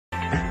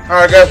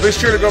Alright guys, be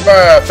sure to go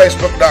by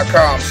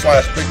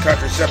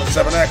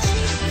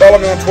facebook.com/BigCountry77X. Follow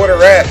me on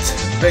Twitter at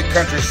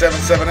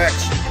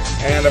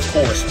BigCountry77X. And of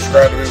course,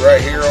 subscribe to me right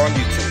here on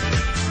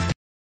YouTube.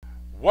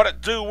 What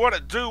it do, what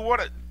it do, what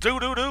it do.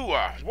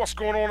 What's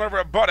going on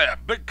everybody?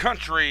 Big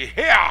Country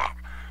here.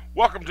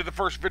 Welcome to the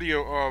first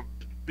video of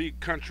Big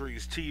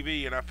Country's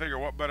TV, and I figure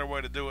what better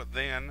way to do it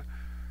than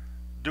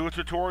do a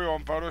tutorial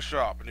on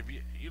Photoshop. And if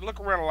you look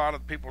around a lot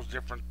of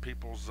different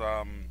people's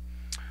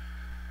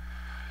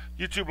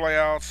YouTube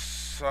layouts,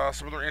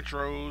 some of their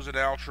intros and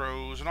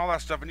outros and all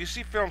that stuff, and you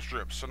see film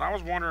strips, and I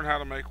was wondering how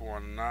to make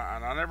one, and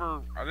I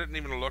didn't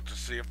even look to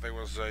see if there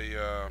was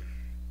a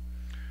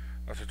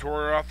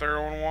tutorial out there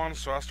on one,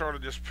 so I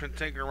started just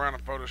tinkering around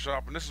in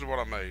Photoshop, and this is what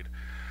I made.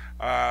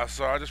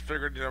 So I just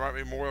figured there might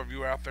be more of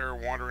you out there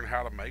wondering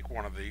how to make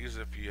one of these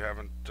if you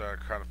haven't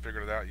kind of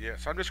figured it out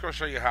yet. So I'm just going to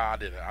show you how I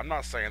did it. I'm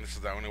not saying this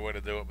is the only way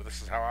to do it, but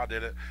this is how I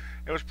did it.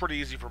 It was pretty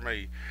easy for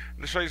me.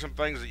 And to show you some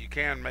things that you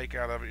can make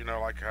out of it, you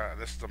know, like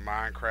this is the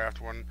Minecraft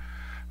one,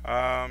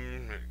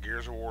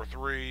 Gears of War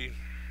 3,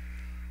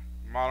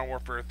 Modern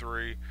Warfare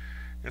 3,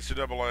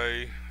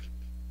 NCAA,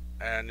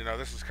 and you know,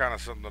 this is kind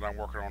of something that I'm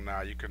working on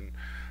now. You can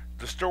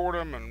distort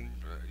them and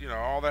you know,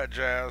 all that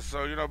jazz.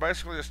 So you know,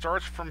 basically it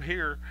starts from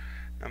here,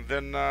 and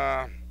then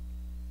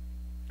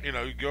you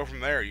know, you go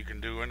from there. You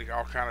can do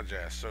all kind of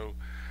jazz. So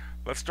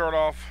let's start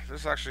off.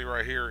 This actually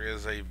right here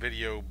is a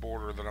video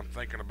border that I'm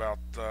thinking about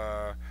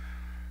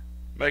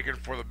making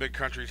for the Big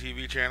Country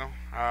TV channel.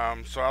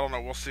 So I don't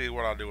know. We'll see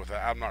what I'll do with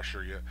that. I'm not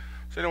sure yet.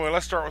 So anyway,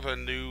 let's start with a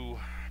new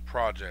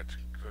project.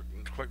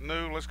 Click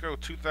new. Let's go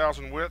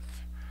 2000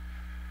 width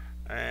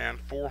and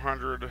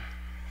 400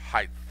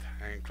 height,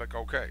 and click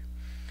OK.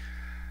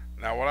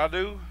 Now what I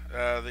do,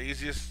 the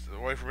easiest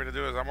way for me to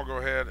do is I'm going to go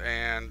ahead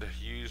and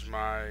use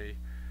my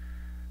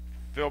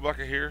fill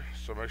bucket here.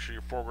 So make sure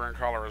your foreground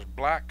color is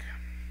black.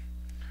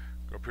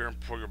 Go up here and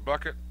pull your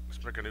bucket.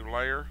 Let's make a new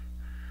layer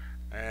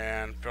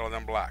and fill it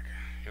in black.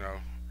 You know,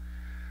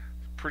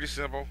 pretty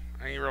simple.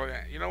 Ain't really,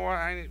 you know what?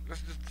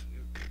 Let's just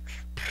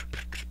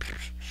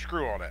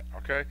screw all that.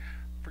 Okay,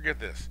 forget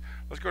this.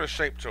 Let's go to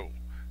Shape Tool.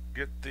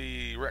 Get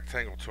the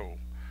rectangle tool.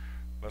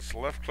 Let's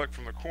left click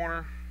from the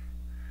corner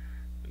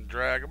and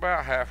drag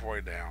about halfway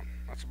down.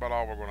 That's about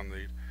all we're going to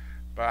need.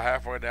 About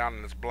halfway down,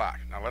 and it's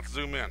black. Now let's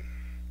zoom in.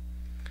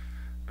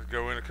 Let's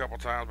go in a couple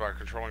times by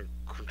controlling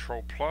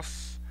Control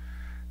Plus,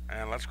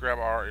 and let's grab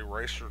our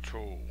eraser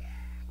tool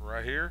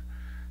right here,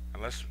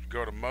 and let's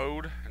go to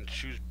mode and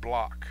choose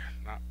block,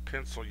 not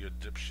pencil, you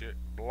dipshit.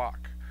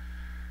 Block.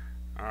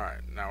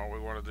 Alright, now what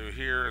we want to do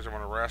here is I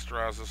want to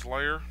rasterize this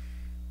layer,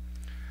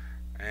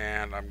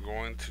 and I'm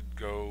going to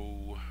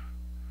go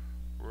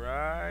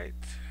right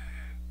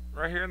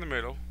here in the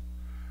middle,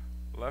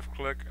 left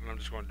click, and I'm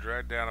just going to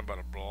drag down about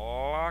a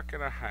block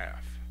and a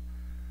half,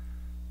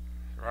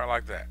 right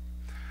like that.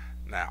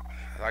 Now,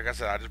 like I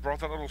said, I just brought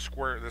that little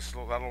square, that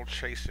little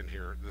chase in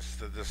here,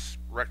 this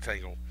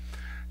rectangle,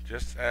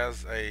 just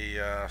as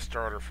a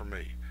starter for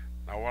me.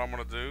 Now what I'm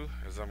going to do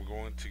is I'm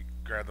going to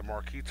grab the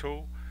marquee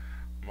tool,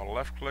 I'm going to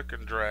left click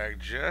and drag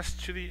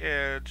just to the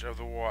edge of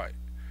the white,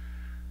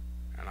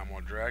 and I'm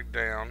going to drag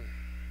down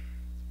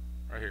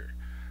right here.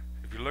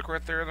 If you look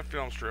right there in the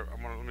film strip,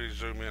 let me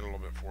zoom in a little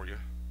bit for you.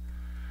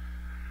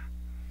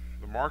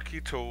 The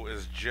marquee tool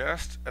is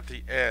just at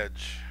the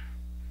edge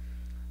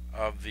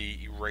of the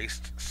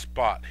erased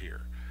spot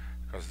here,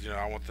 because you know,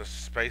 I want the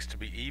space to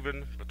be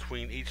even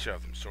between each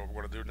of them. So what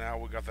we're going to do now,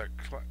 we got that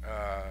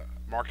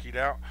marqueed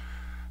out,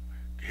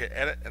 hit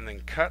edit and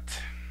then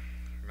cut.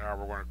 Now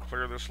we're going to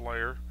clear this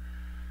layer,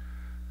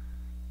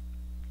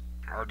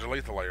 or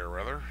delete the layer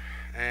rather,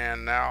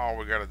 and now all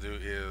we got to do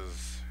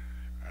is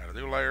add a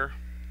new layer,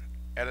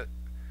 edit,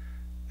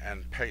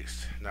 and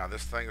paste. Now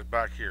this thing is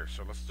back here,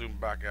 so let's zoom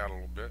back out a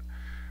little bit.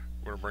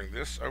 We're going to bring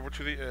this over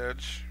to the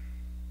edge,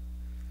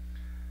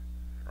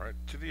 right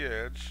to the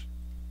edge,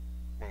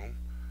 boom.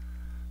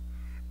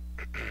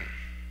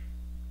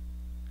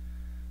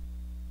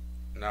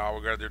 Now all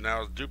we got to do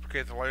now is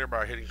duplicate the layer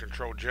by hitting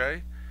Control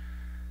J.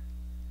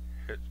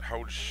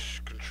 Hold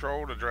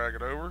Control to drag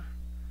it over,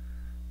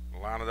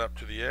 line it up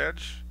to the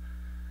edge,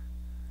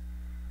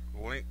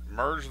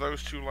 merge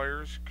those two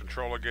layers,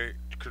 Control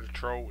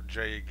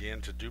J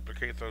again to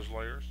duplicate those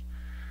layers,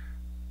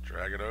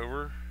 drag it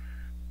over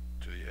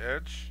to the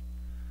edge.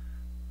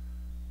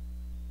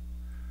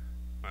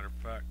 Matter of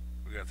fact,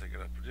 we gotta take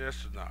it up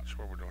just a notch.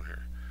 What we're doing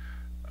here,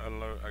 I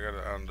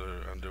gotta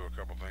undo a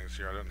couple things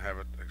here. I didn't have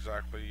it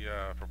exactly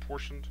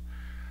proportioned,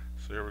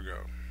 so here we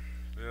go.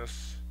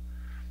 This,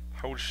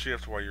 hold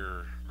shift while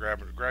you're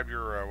grab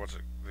your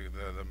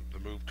the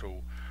move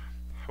tool.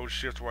 Hold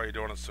shift while you're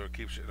doing it so it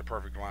keeps it in the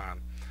perfect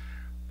line.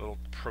 Little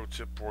pro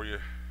tip for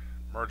you: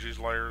 merge these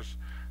layers,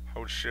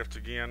 hold shift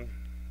again.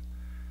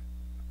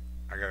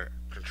 I got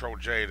Control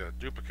J to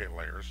duplicate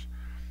layers,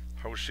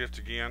 hold shift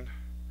again,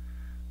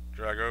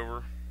 drag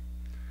over,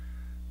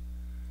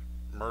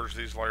 merge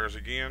these layers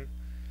again,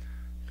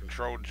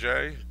 Control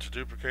J to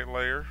duplicate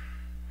layer,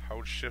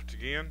 hold shift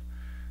again,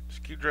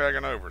 just keep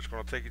dragging over. It's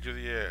going to take you to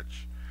the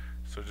edge,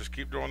 so just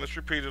keep doing this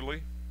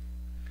repeatedly.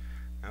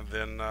 and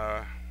then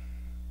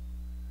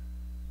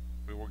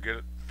we will get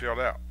it filled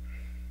out.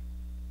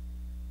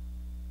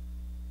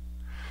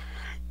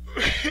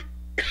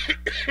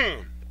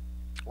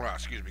 Wow,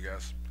 excuse me,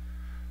 guys.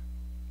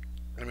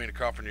 I didn't mean to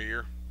cough in your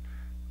ear.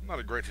 I'm not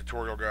a great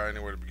tutorial guy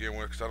anyway to begin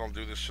with because I don't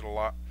do this shit a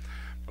lot.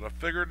 But I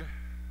figured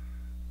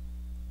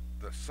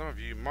that some of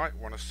you might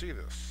want to see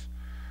this.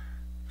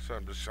 So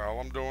all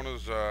I'm doing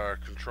is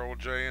Control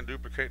J and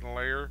duplicating a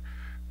layer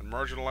and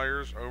merging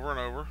layers over and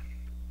over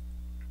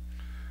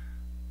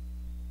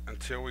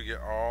until we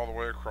get all the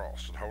way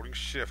across, and holding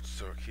shift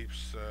so it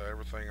keeps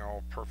everything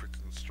all perfect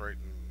and straight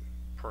and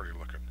pretty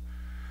looking.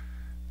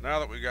 Now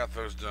that we got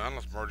those done,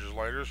 let's merge those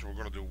layers. We're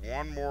going to do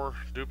one more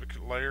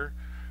duplicate layer.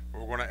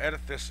 We're going to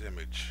edit this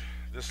image,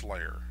 this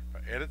layer.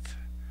 Edit,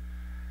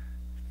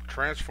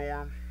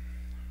 transform,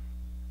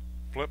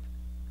 flip,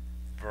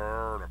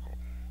 vertical.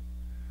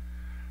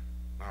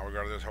 Now we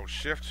got to just hold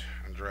shift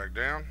and drag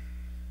down,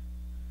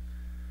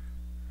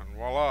 and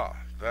voila,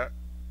 that,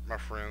 my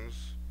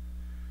friends,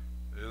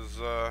 is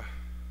your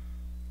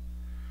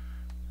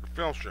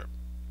film strip.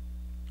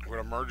 We're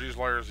going to merge these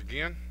layers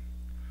again.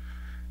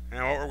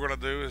 Now what we're going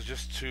to do is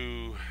just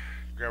to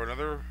grab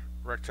another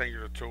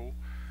rectangular tool.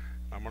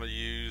 I'm going to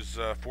use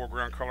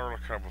foreground color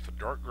kind of with a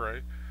dark gray.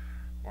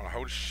 I'm going to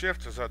hold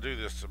shift as I do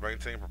this to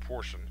maintain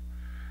proportion.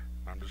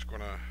 I'm just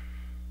going to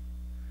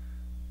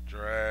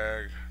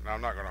drag. No,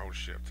 I'm not going to hold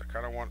shift. We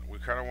kind of want I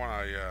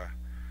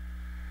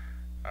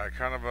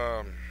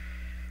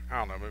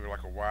don't know, maybe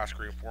like a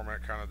widescreen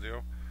format kind of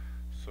deal.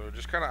 So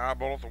just kind of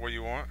eyeball it the way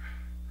you want.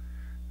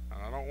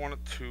 And I don't want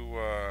it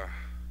to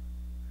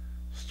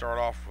start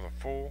off with a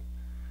full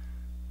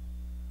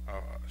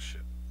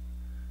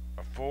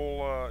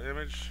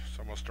image,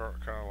 so I'm going to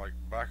start kind of like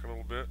back a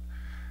little bit,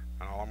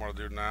 and all I'm going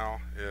to do now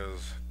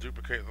is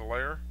duplicate the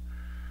layer,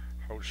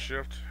 hold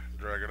shift,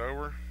 drag it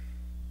over.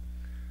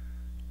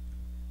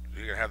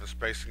 You can have the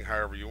spacing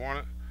however you want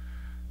it,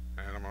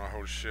 and I'm going to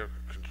hold shift,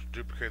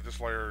 duplicate this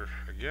layer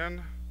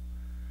again.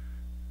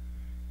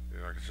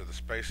 Like I said, the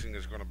spacing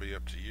is going to be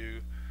up to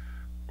you,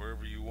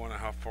 wherever you want it,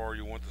 how far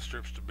you want the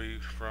strips to be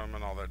from,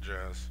 and all that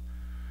jazz.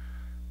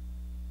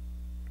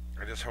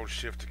 I just hold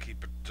shift to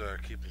keep them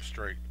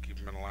straight, keep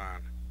them in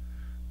line.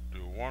 Do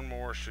one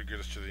more, should get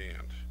us to the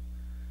end,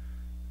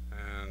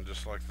 and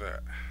just like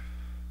that.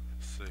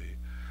 Let's see,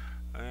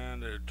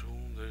 and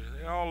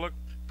they all look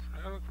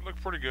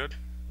pretty good.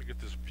 Let me get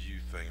this view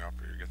thing up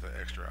here, get that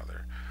extra out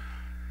there.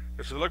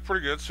 So they look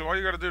pretty good. So all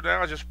you got to do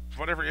now is just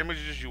whatever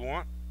images you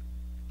want,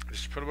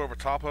 just put them over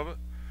top of it,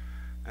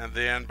 and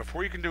then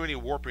before you can do any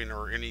warping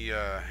or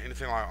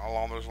anything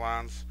along those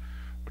lines,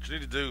 what you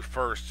need to do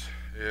first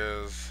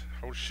is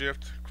hold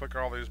shift, click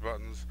all these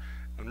buttons,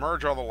 and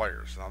merge all the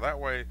layers. Now that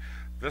way,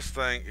 this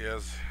thing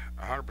is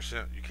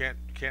 100%. You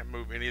can't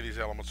move any of these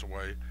elements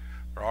away.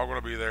 They're all going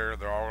to be there.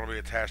 They're all going to be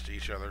attached to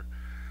each other.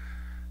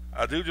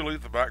 I do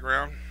delete the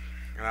background,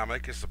 and I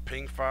make this a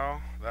ping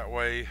file. That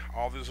way,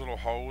 all these little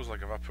holes,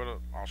 like if I put it,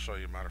 I'll show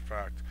you. Matter of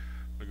fact,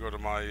 we go to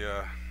my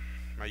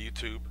my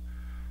YouTube.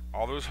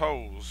 All those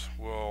holes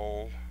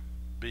will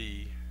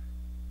be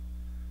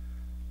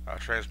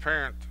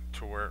transparent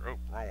to where. Oh,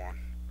 wrong one.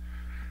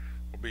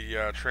 Will be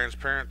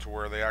transparent to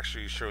where they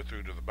actually show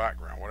through to the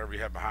background. Whatever you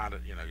have behind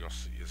it, you'll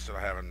see. Instead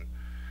of having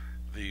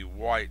the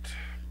white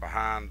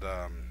behind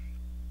the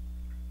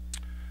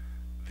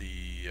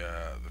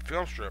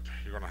film strip,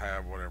 you're going to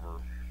have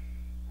whatever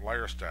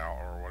layer style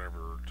or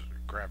whatever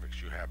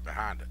graphics you have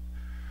behind it.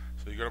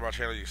 So you go to my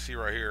channel, you see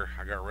right here,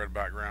 I got a red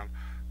background.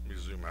 Let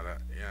me zoom out a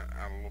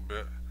little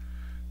bit.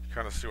 You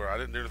kind of see what I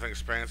didn't do anything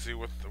fancy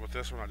with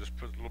this one. I just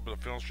put a little bit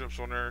of film strips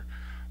on there.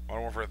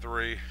 Modern Warfare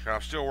 3.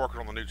 I'm still working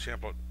on the new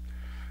template.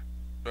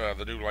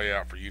 The new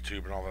layout for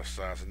YouTube and all that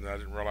size, and I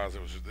didn't realize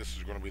this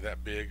was going to be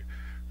that big,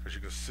 because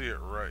you can see it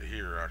right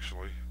here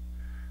actually.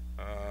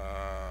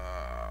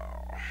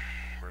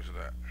 Where's it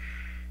at?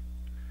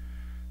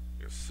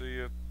 You can see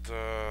it.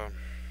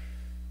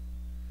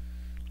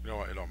 You know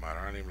what? It don't matter.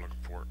 I ain't even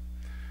looking for it.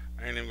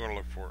 I ain't even going to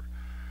look for it.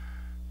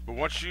 But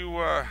once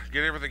you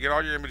get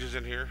all your images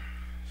in here,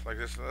 it's like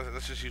this.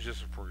 Let's just use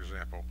this for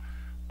example.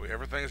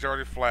 Everything's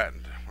already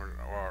flattened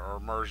or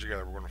merged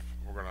together. We're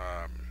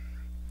gonna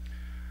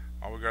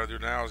all we got to do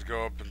now is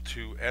go up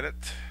into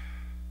edit,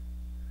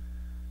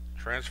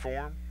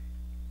 transform.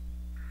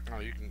 Now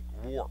you can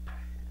warp,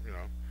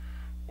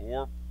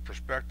 warp,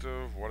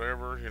 perspective,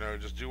 whatever,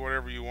 just do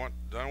whatever you want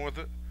done with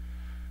it.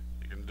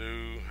 You can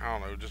do, I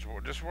don't know, just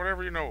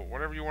whatever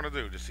whatever you want to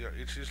do. Just see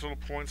each of these little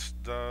points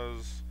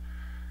does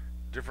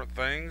different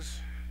things.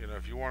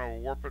 If you want to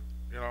warp it,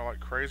 like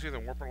crazy,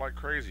 then warp it like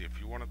crazy.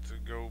 If you want it to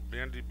go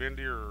bendy,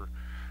 or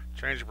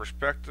change the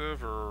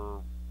perspective,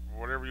 or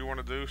whatever you want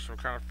to do, some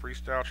kind of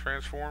freestyle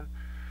transform,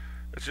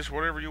 it's just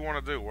whatever you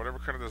want to do, whatever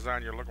kind of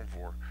design you're looking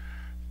for.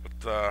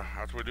 But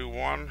after we do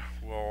one,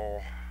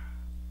 we'll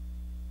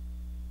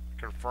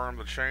confirm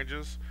the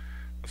changes.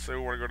 Let's say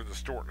we want to go to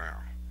distort now.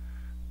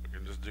 We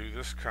can just do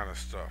this kind of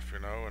stuff,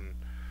 and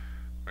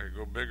make it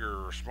go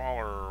bigger or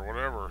smaller or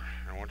whatever.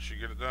 And once you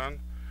get it done,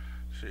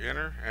 So you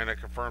enter, and it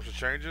confirms the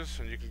changes,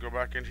 and you can go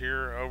back in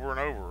here over and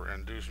over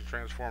and do some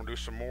transform, do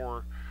some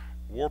more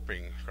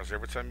warping, because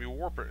every time you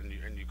warp it and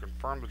you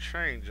confirm the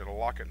change, it'll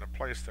lock it into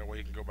place. That way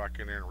you can go back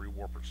in there and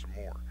rewarp it some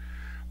more,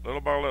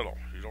 little by little.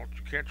 You don't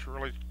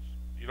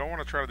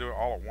want to try to do it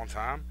all at one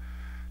time,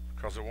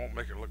 because it won't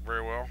make it look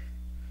very well.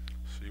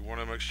 So you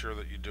want to make sure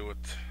that you do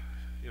it,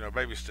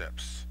 baby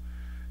steps.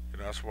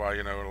 That's why,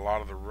 a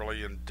lot of the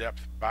really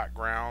in-depth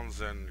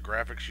backgrounds and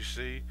graphics you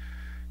see,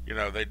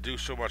 they do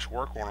so much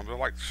work on them. They're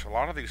like, a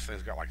lot of these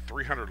things got like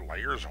 300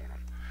 layers on them.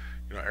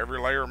 Every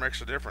layer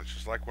makes a difference.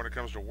 Just like when it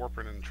comes to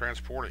warping and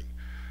transporting,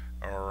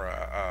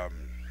 or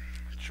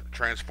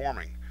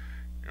transforming,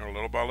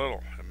 little by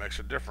little, it makes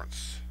a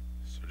difference.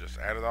 So just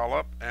add it all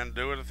up and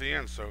do it at the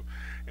end. So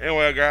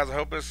anyway, guys, I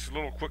hope this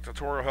little quick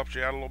tutorial helped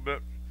you out a little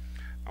bit.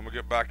 I'm gonna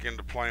get back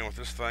into playing with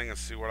this thing and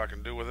see what I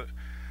can do with it.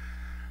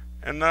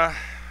 And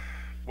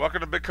welcome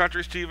to Big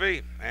Countries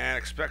TV, and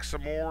expect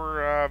some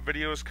more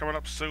videos coming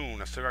up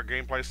soon. I still got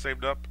gameplay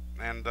saved up,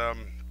 and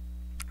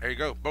there you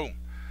go. Boom.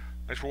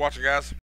 Thanks for watching, guys.